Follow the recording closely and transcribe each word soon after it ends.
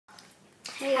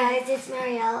Hey guys, it's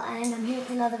Marielle and I'm here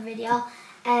with another video,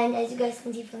 and as you guys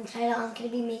can see from the title, I'm going to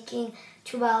be making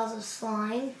 2 bottles of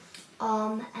slime,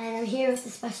 and I'm here with a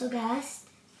special guest,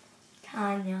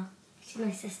 Tanya. She's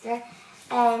my sister,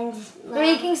 and we're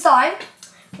making slime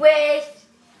with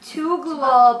 2 glue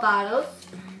bottles.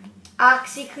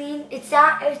 OxyClean. It's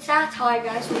not hard,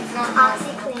 guys. So it's not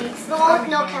OxyClean. It's the one with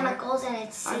no chemicals and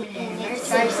it's safe.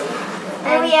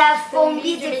 And we have foam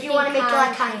beads if you want to make it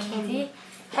like cotton candy.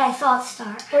 Okay, so let's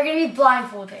start. We're gonna be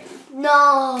blindfolded.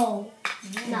 No,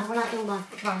 we're not doing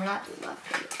blindfolded. Come on, we're not doing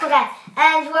blindfolded. Okay,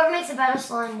 and whoever makes a better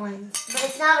slime wins. But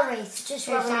it's not a race. It's just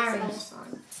whoever makes a better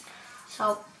slime.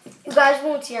 So you guys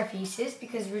won't see our faces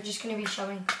because we're just gonna be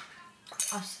showing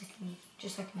us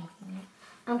just like me.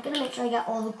 I'm gonna make sure I get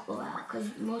all the glue out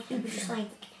because most people just like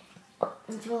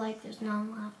until like there's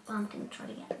none left. But I'm gonna try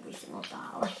to get every single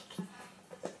bottle.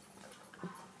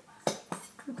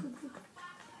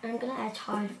 I'm gonna add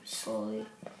hard slowly.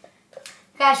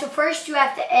 Guys, so first you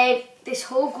have to add this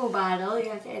whole glue bottle. You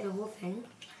have to add the whole thing.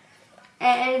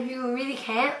 And if you really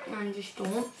can't, then just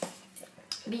don't.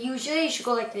 But usually you should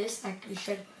go like this. Like you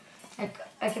should, like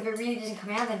if it really doesn't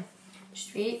come out, then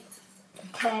straight,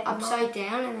 okay, upside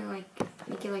down, and then like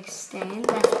make it like stand.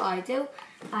 That's what I do.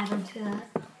 I don't do that,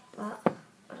 but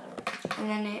whatever. And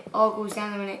then it all goes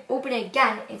down. And when I open it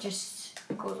again, it just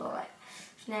goes all right.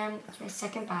 So now it's my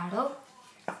second bottle.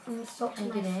 I'm still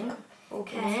Plug it in.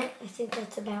 Open it. I think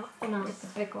that's about enough. It's the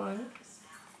big one.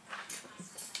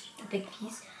 The big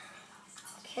piece.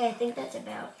 Okay, I think that's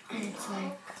about. And it's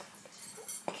like.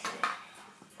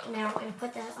 Okay. Now we're gonna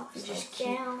put that up and just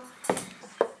down.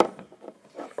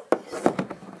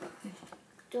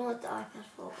 Don't let the iPad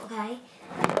fall. Okay.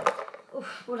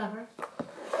 Oof, whatever.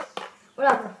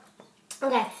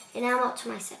 Okay, and now I'm up to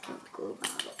my second glue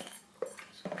bottle.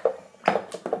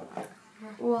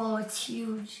 Whoa, it's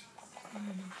huge.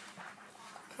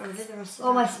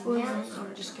 Oh, my spoon's in. So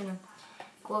we're just gonna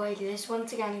go like this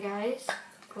once again, guys.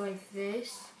 Go like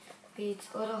this. It's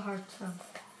a little hard to.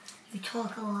 You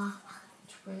talk a lot.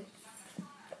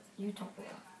 You talk a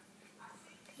lot.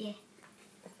 Yeah.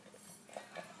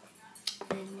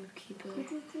 And you keep it.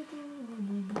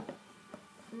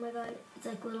 Oh my god, it's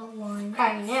like little lines.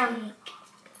 Alright, now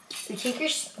you take your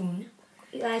spoon.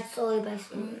 You add slowly by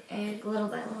spoon. And little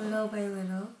by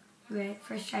little. You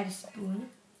first try to spoon.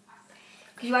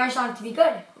 Because you want your slime to be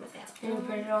good. And you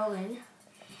put it all in.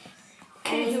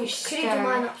 Could you do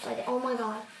mine upside down? Oh my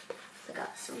god. I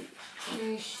got some.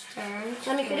 You stir.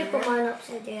 Johnny, could you put mine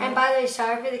upside down? And by the way,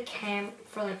 sorry for the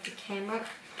camera.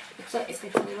 It's like if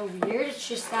it's a little weird. It's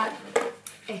just that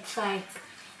it's like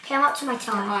Came up to my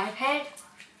tongue. iPad.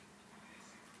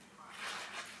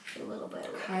 A little bit.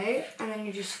 Okay, and then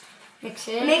you just mix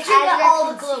it. Make sure you get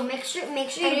all the glue. Make sure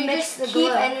you mix the glue.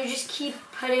 And you just keep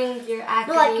putting your activator.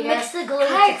 No, like mix the glue with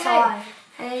the tie.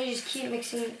 And then you just keep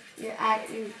mixing your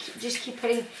just keep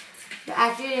putting your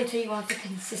activator until you want the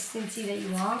consistency that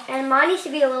you want. And mine needs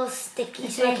to be a little sticky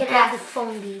so I can add the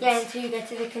foam beads. Yeah, until you get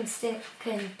to the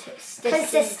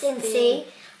consistency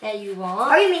that you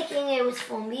want. Are you making it with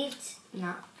foam beads?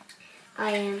 No.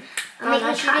 I am. I'm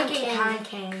making cotton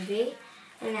candy.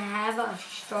 And I have a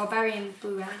strawberry and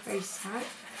blue raspberry scent.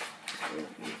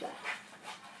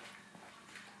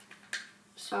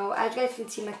 So as you guys can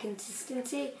see, my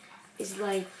consistency is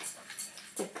like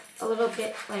a little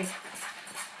bit like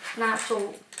not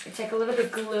so. It's like a little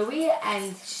bit gluey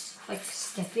and like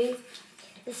stiffy.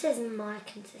 This is my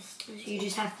consistency. So you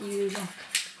just have to use a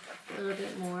little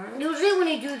bit more. Usually when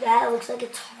you do that, it looks like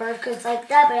it's hard because it's like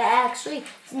that, but actually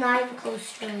it's not even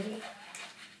close to ready.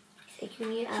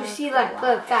 You see, like,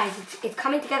 look, guys, it's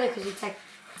coming together because it's like,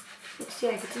 see,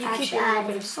 like it's actually a little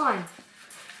bit of slime.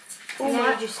 And now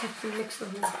you just have to mix the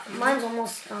whole thing. Mine's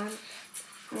almost done.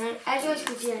 And then, as you guys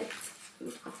can see,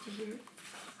 up to here.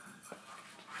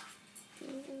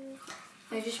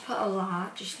 I just put a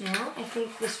lot just now. I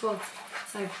think this will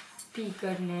like be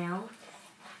good now.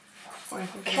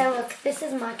 Okay, look, this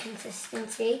is my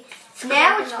consistency.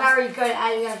 Now it's very good,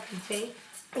 as you guys can see.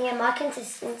 Yeah, my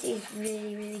consistency is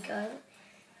really, really good.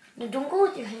 No, don't go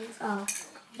with your hands. Oh.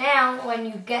 Now, when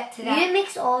you get to that... You didn't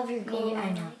mix all of your glue. Yeah,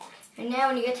 I know. And now,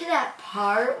 when you get to that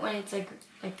part, when it's like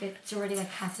it's already like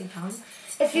halfway done.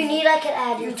 If you need, I could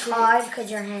add your tide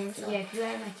because your hands... Yeah, because I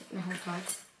have my whole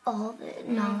tide. All of it?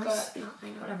 No, it's not. I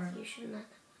know. Whatever. You shouldn't have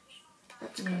that much.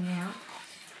 That's good. Yeah,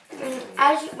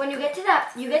 now. When you get to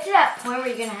that point where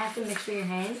you're going to have to mix with your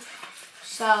hands.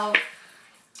 So...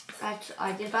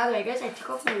 I did, by the way, guys, I took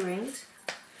off my rings.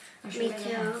 Me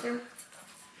too.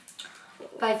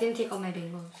 But I didn't take off my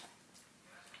bangles.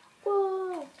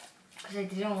 Whoa. Because I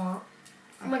didn't want...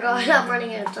 Oh my god, I'm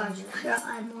running out of time. I gotta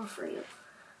add more for you.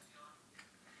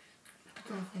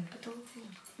 the whole thing. Put the whole thing.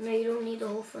 No, you don't need the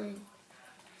whole thing.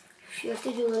 You have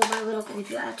to do little by little, because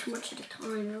if you add too much at a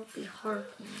time, it'll be hard.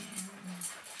 Yeah.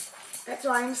 That's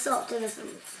why I'm salting this.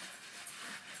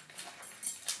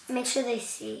 Make sure they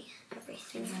see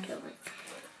everything you're doing.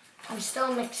 I'm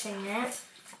still mixing it.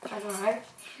 Alright.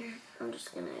 Here, I'm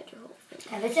just gonna add your whole thing.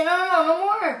 Yeah, that's it. No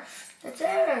more. That's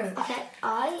it. Okay,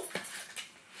 I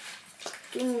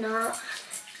do not.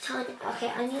 Okay,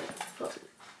 I need to put.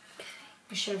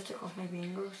 I should have took off my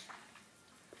bangles.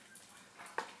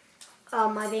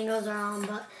 My bangles are on,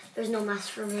 but there's no mess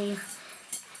for me.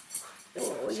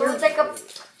 So it's like a.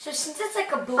 So since it's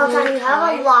like a blue okay, you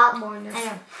have a lot more now. I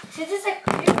know. Since it's like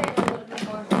you're getting a little bit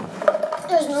more.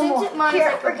 There's no more. Since mine is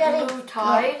like a blue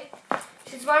tide.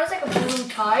 Since mine is like a blue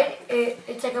tide,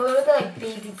 it's like a little bit like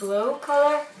baby blue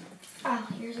color. Oh,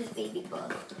 here's this baby blue.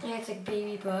 Yeah, it's like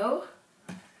baby blue.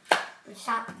 It's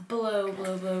not blue,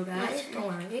 guys. Don't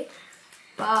worry.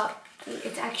 But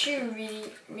it's actually a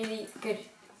really, really good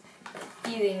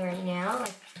feeling right now.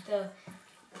 Like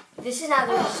this is not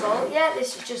the result yet.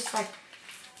 This is just like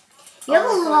you have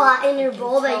a lot in your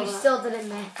bowl that you still didn't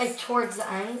mix. Like towards the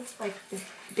end, like the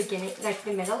beginning, like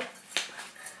the middle.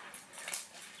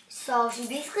 So she's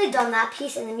basically done that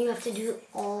piece, and then you have to do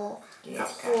all the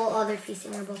whole other piece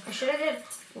in your bowl. I should have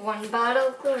did one bottle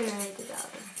of glue and then I did the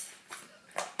other.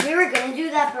 We were gonna do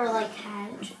that, but like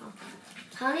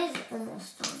Tanya's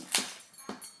almost done.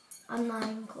 I'm not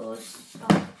even close.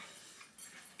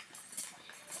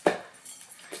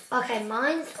 Okay,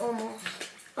 mine's almost.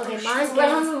 Okay, mine's right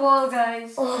on the wall,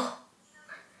 guys. Oh,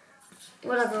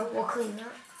 whatever. We'll clean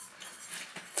that.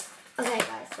 Okay,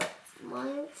 guys. So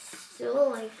mine's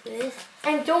still like this.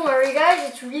 And don't worry,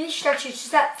 guys. It's really stretchy. It's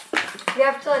just that you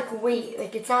have to like wait.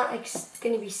 Like it's not like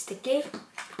gonna be sticky.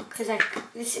 Cause like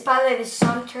this. By the way, the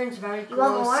sun turns very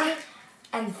glossy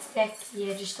and thick.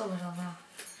 Yeah, just a little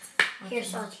though. Here,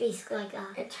 so it's basically like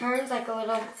that. It turns like a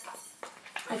little.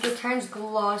 Like it turns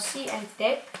glossy and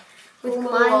thick with glue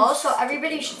mine's all. So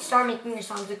everybody should start making their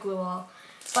songs with glue all.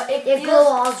 But it glue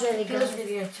all's really good. Feels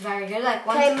really good. It's very good. Like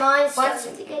mine's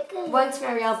starting to get good. Once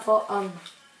Marielle put a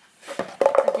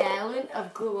gallon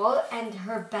of glue all and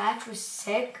her batch was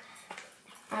sick,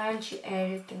 and she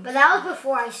added things. But that was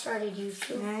before I started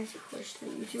YouTube. Nice, of course,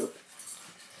 YouTube.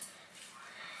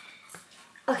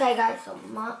 Okay, guys. So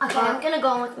I'm gonna go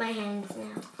on with my hands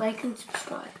now. Like and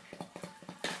subscribe.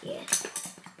 Yeah.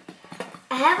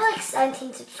 I have like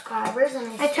 17 subscribers,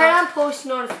 and I turn on post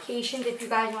notifications if you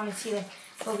guys want to see like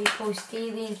what we post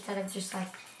daily instead of just like.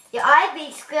 Yeah, I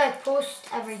basically like post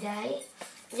every day.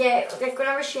 Yeah, like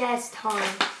whenever she has time.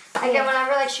 Like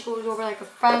whenever like she goes over like a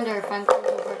friend or a friend goes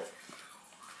over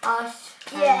us.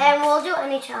 Yeah, and we'll do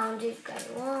any challenges you guys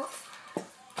want.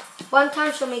 One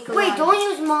time she'll make a Wait, don't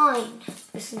use mine.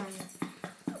 This is mine.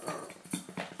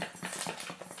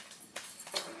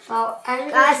 So,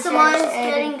 guys, so mine's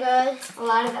getting good. A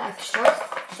lot of extras.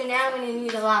 So now I'm going to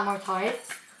need a lot more tide.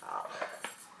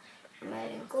 I'm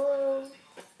adding glue.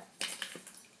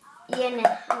 Yeah,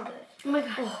 no, I'm good. Oh my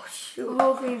god. Oh, shoot.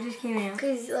 Hopefully it just came out.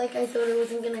 Because, like, I thought it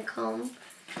wasn't going to come.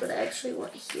 But it actually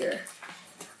went here.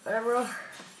 Whatever.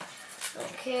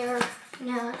 Don't care.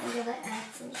 Now I'm going to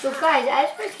add some. So, guys,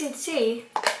 as you can see,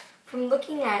 from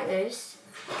looking at this,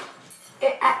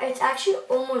 it's actually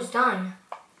almost done.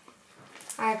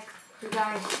 You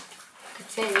guys could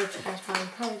say it, you guys probably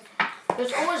could.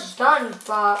 It's almost done,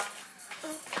 but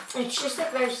it's just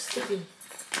like very sticky.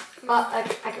 But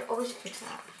I could always fix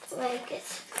that. Like it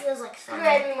feels like something.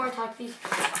 Could you add me more tide, please?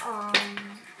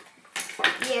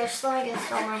 Yeah, just let me get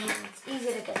this on my hands. It's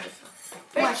easy to get this on.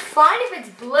 But it's fine if it's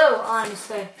blue,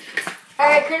 honestly.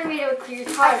 I couldn't read it with clear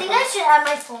tide. I think I should add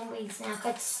my phone blades now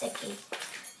because it's sticky.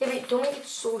 Yeah, but don't make it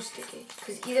so sticky.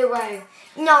 Because either way.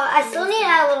 No, I still need to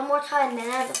add a little more time, and then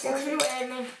add the phone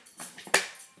blades.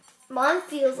 Mine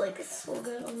feels like it's so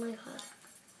good. Oh my god.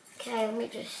 Okay, let me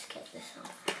just get this on.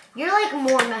 You're like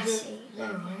more messy.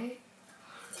 Yeah, right?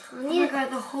 Tanya, oh my god,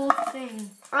 the whole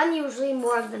thing. I'm usually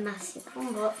more of the messy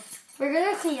one, but we're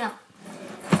gonna clean up.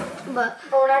 But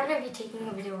we're not gonna be taking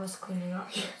a video of us cleaning up.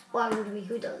 Why would we?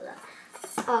 Who does that?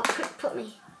 Put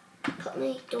me.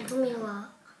 Don't put me a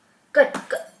lot. Good.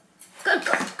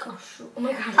 Oh shoot. Oh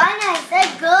my god. I said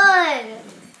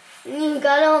good. You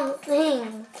got on the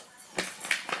thing.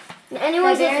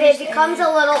 Anyways, if it becomes a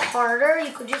little harder,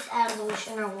 you could just add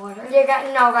lotion or water.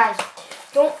 Yeah, no, guys.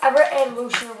 Don't ever add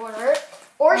lotion or water.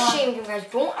 Or shaving cream, guys.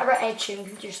 Don't ever add shaving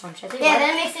cream to your slime. Yeah,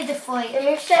 that makes it deflate. It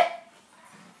makes it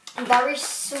very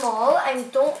small.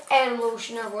 And don't add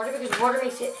lotion or water because water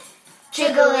makes it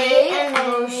jiggly and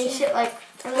lotion makes it like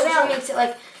lotion makes it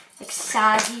like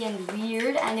saggy and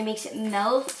weird, and it makes it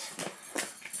melt.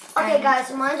 Okay, guys,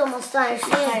 so mine's almost done. I just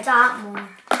need a dot more.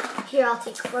 Here, I'll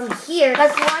take from here.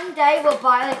 Like one day we'll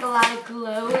buy like a lot of glue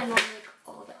and we'll make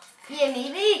all that. Yeah,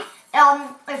 maybe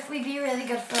if we be really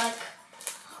good for like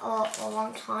a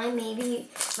long time, maybe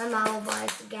my mom will buy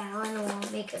us a gallon and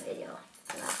we'll make a video.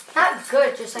 Not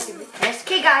good, just like a big test.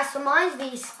 Okay, guys, so mine's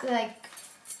basically like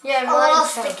a little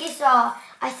sticky, so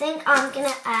I think I'm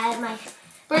gonna add my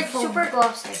super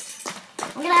glove sticks.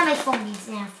 I'm gonna add my foamies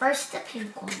now. First, the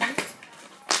pink ones.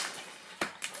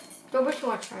 Don't put too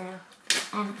much right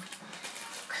now.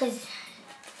 Cause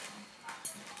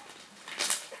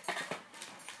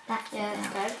that's good.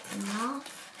 Enough.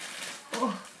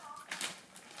 Oh.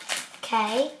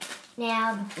 Okay,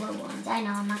 now the blue ones. I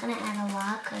know I'm not gonna add a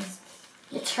lot because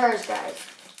it's hers, guys.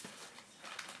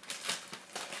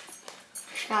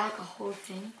 She got like a whole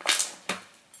thing.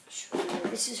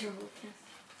 This is her whole thing.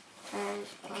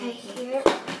 Okay, here.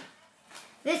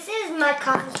 This is my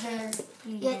cotton candy.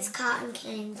 Yeah, it's cotton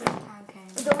candy.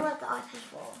 I don't want the iPad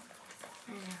fall.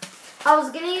 I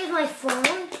was gonna use my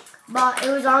phone, but it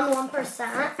was on 1%,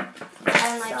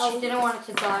 and like she didn't want it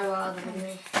to die while the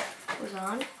video was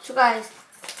on. So guys,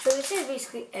 so this is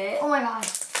basically it. Oh my god!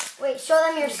 Wait, show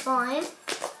them your slime.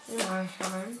 My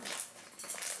slime.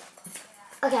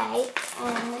 Okay,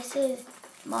 and this is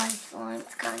my slime.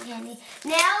 It's cotton candy.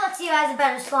 Now let's see who has a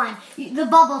better slime. The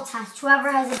bubble test.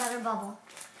 Whoever has a better bubble.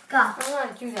 Go. I'm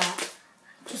gonna do that.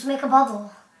 Just make a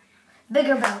bubble.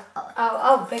 Bigger bubble.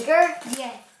 Oh, bigger?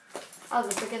 Yeah. Oh,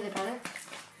 the bigger the better?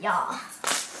 Yeah.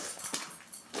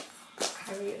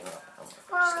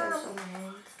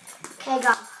 Okay,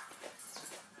 go.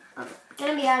 I'm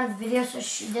gonna be out of the video, so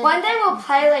she did. One day we'll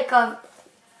play like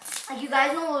you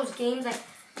guys know those games like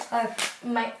I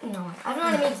don't know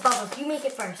how to make bubbles. You make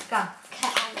it first. Go. Okay,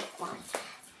 I'll make one.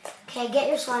 Okay, get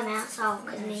your slime out, so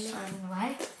because maybe slime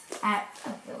away. Out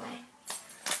of the way.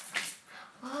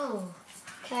 Whoa.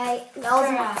 Okay, I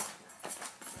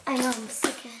know, I'm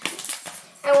sick of it.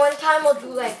 And one time we'll do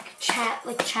like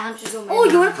challenges with my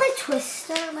you wanna play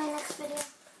Twister in my next video?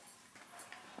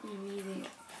 Maybe.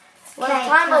 One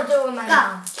time we'll do it with my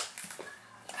mom.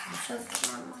 Show the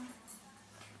camera.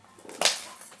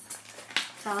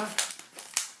 So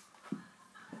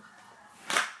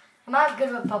I'm not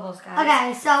good with bubbles, guys.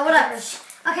 Okay, so whatever.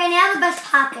 Okay, now the best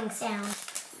popping sound.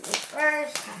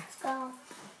 First, let's go.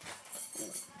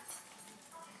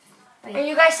 Wait. And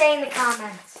you guys say in the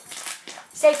comments.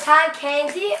 Say cotton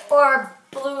candy or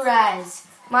blue raz.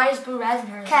 Mine is blue raz and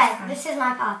hers. Okay, this is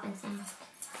my popping sound.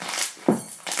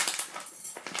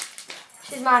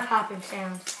 This is my popping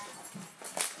sound.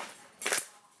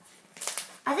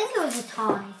 I think it was a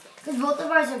tie. Because both of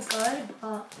ours are good,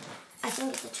 but I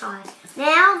think it's a tie.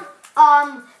 Now,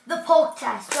 the poke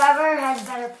test. Whoever has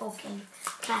better poking.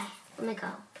 Okay, let me go.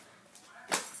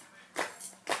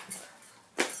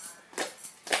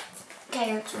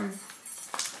 Okay, your turn.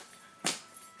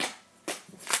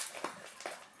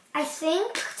 I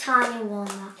think Tanya won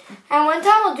that. And one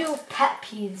time we'll do pet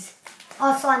peeves.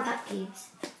 Oh, slime pet peeves.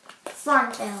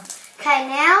 Slime tail. Okay,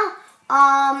 now,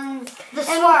 the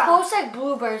swirl. And we'll post like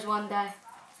bluebirds one day.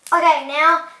 Okay,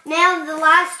 now the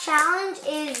last challenge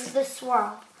is the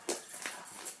swirl.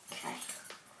 Okay.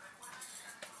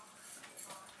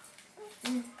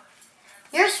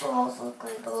 Your swirls look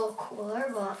like a little cooler,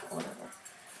 but whatever.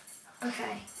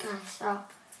 Okay, guys, so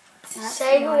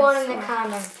say who won in the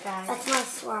comments, guys. That's my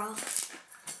swirl.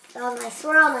 That was my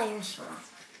swirl, now your swirl.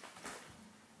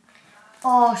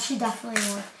 Oh, she definitely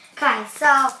won. Okay, so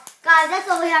guys, that's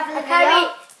all we have for the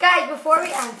video. Guys, before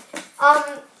we end,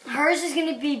 hers is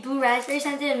gonna be blue raspberry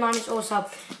scented, and mine is also.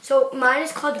 So mine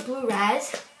is called blue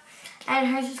raz, and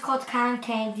hers is called cotton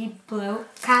candy blue,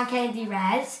 cotton candy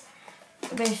raz.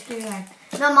 Basically, like.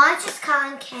 No, mine's just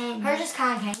cotton candy. Hers is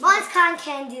cotton candy. Mine's cotton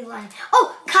candy line.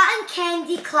 Oh, cotton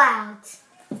candy clouds.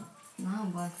 No,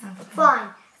 but it's not. Fine.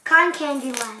 Cotton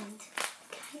candy land.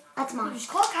 Okay, that's mine. It's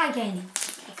called cotton candy.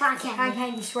 Okay, cotton candy. Cotton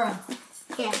candy swirl.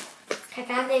 Yeah.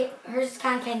 Okay, hers is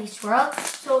cotton candy swirl.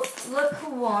 So look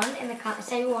who won in the comments.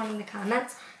 Say who won in the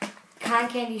comments. Cotton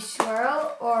candy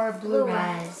swirl or blue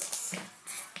raz.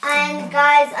 And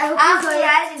guys, I hope you enjoyed. Blue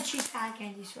raz and choose cotton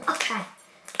candy swirl. Okay.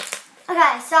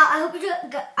 Okay, so I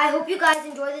hope you guys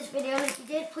enjoyed this video, and if you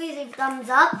did, please leave a thumbs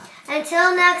up. And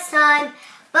until next time,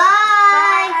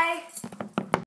 bye. Bye.